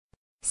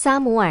撒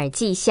母耳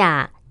记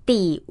下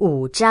第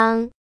5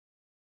章。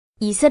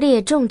以色列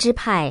众支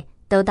派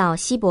都到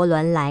希伯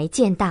伦来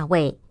见大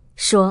卫，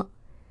说：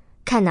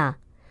看哪，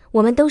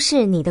我们都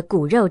是你的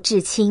骨肉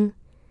至亲。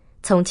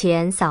从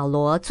前扫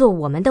罗做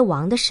我们的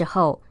王的时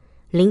候，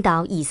领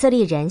导以色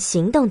列人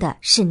行动的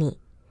是你。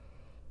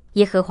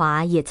耶和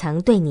华也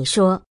曾对你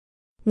说，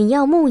你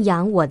要牧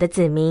养我的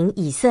子民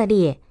以色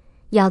列，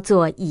要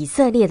做以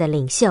色列的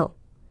领袖。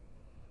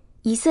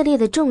以色列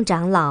的众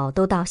长老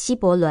都到希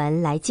伯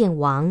伦来见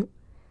王。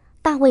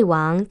大卫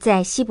王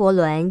在希伯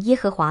伦耶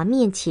和华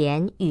面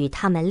前与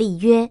他们立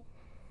约，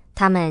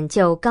他们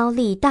就膏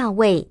立大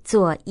卫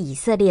做以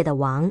色列的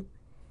王。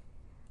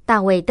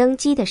大卫登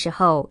基的时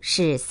候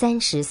是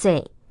30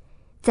岁，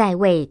在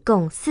位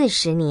共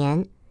40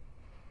年。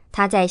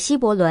他在希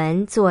伯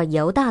伦做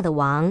犹大的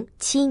王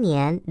7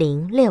年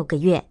06个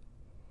月，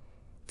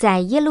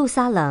在耶路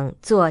撒冷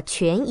做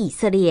全以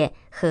色列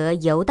和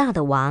犹大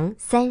的王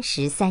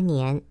33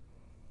年。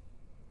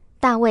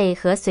大卫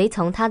和随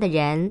从他的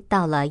人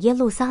到了耶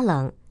路撒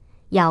冷，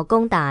要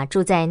攻打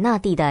住在那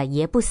地的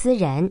耶布斯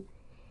人。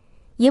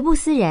耶布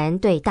斯人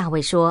对大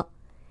卫说：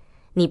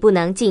你不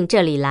能进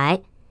这里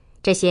来，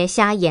这些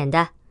瞎眼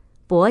的、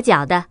跛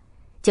脚的，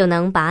就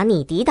能把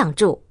你抵挡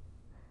住。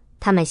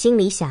他们心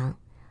里想，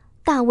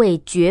大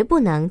卫绝不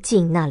能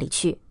进那里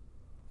去。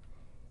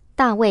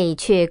大卫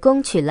却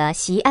攻取了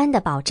锡安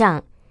的保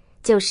障，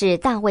就是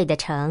大卫的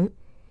城。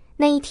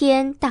那一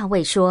天，大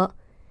卫说，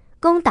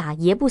攻打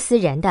耶布斯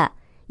人的，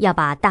要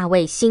把大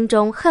卫心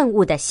中恨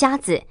恶的瞎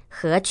子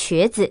和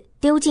瘸子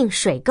丢进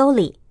水沟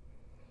里。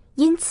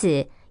因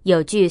此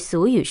有句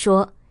俗语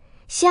说，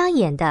瞎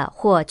眼的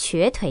或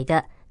瘸腿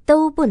的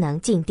都不能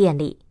进殿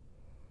里。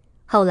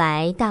后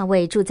来大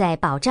卫住在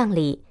保障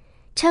里，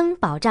称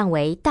保障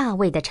为大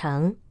卫的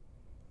城。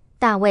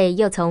大卫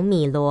又从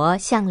米罗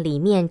向里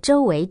面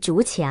周围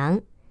筑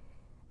墙。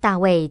大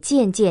卫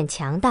渐渐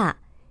强大，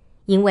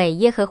因为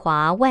耶和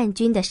华万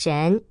军的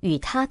神与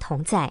他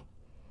同在。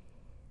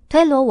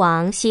推罗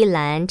王西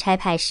兰差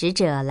派使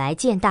者来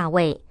见大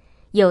卫，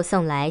又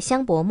送来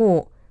香柏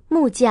木、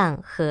木匠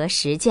和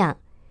石匠，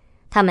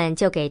他们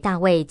就给大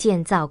卫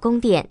建造宫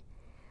殿。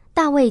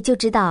大卫就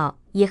知道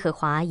耶和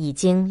华已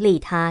经立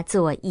他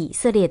做以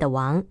色列的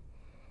王，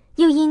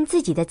又因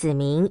自己的子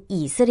民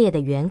以色列的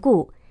缘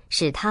故，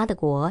使他的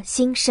国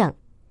兴盛。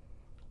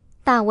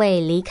大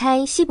卫离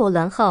开希伯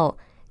伦后，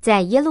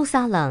在耶路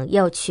撒冷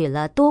又娶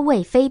了多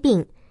位妃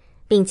嫔，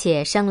并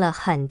且生了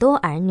很多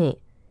儿女。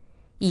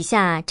以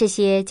下这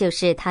些就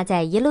是他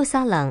在耶路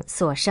撒冷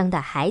所生的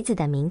孩子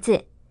的名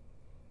字：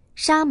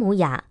沙姆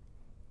雅、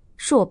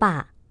朔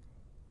霸、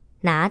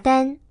拿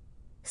单、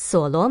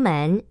所罗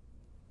门、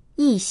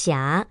义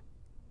侠、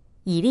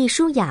以利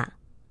舒雅、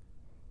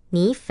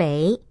尼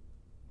肥、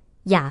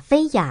亚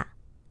非雅、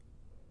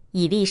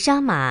以利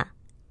沙玛、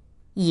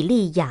以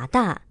利亚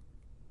大、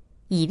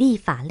以利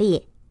法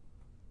列。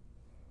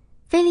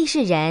非利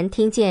士人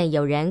听见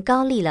有人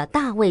膏立了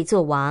大卫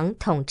做王，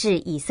统治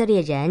以色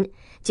列人，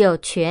就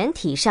全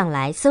体上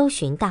来搜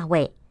寻大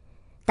卫。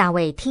大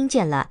卫听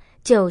见了，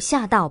就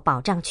下到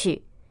保障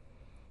去。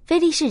非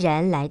利士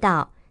人来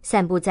到，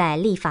散布在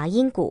利乏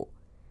音谷。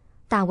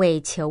大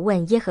卫求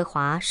问耶和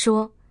华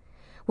说：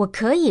我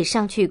可以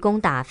上去攻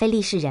打非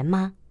利士人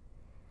吗？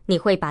你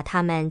会把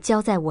他们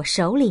交在我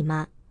手里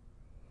吗？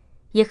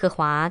耶和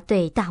华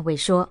对大卫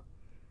说：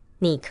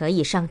你可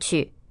以上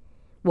去，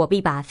我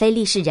必把非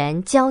利士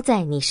人交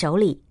在你手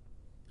里。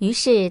于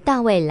是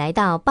大卫来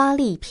到巴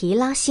力毗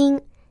拉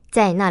辛，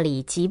在那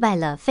里击败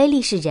了非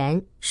利士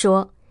人，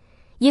说：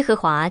耶和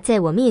华在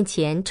我面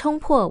前冲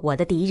破我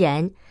的敌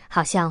人，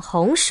好像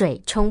洪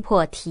水冲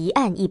破堤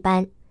岸一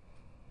般。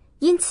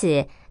因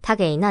此他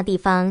给那地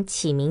方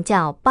起名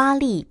叫巴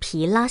力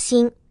毗拉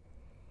辛。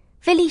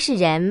非利士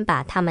人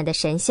把他们的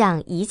神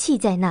像遗弃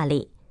在那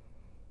里，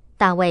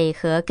大卫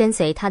和跟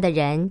随他的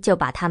人就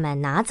把他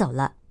们拿走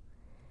了。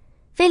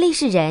非利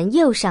士人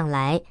又上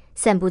来，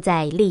散布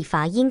在利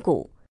乏音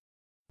谷。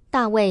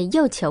大卫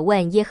又求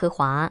问耶和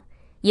华，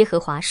耶和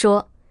华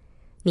说：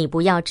你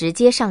不要直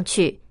接上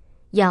去，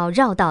要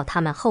绕到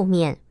他们后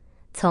面，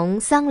从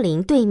桑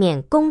林对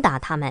面攻打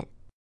他们。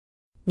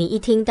你一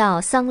听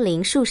到桑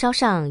林树梢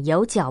上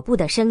有脚步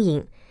的声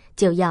音，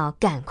就要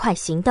赶快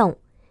行动，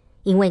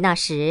因为那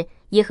时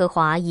耶和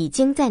华已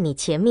经在你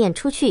前面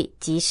出去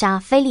击杀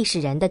非利士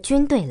人的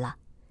军队了。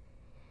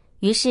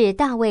于是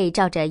大卫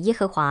照着耶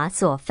和华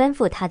所吩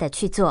咐他的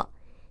去做，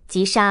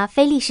击杀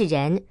非利士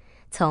人，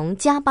从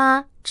加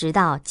巴直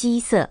到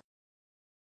基色。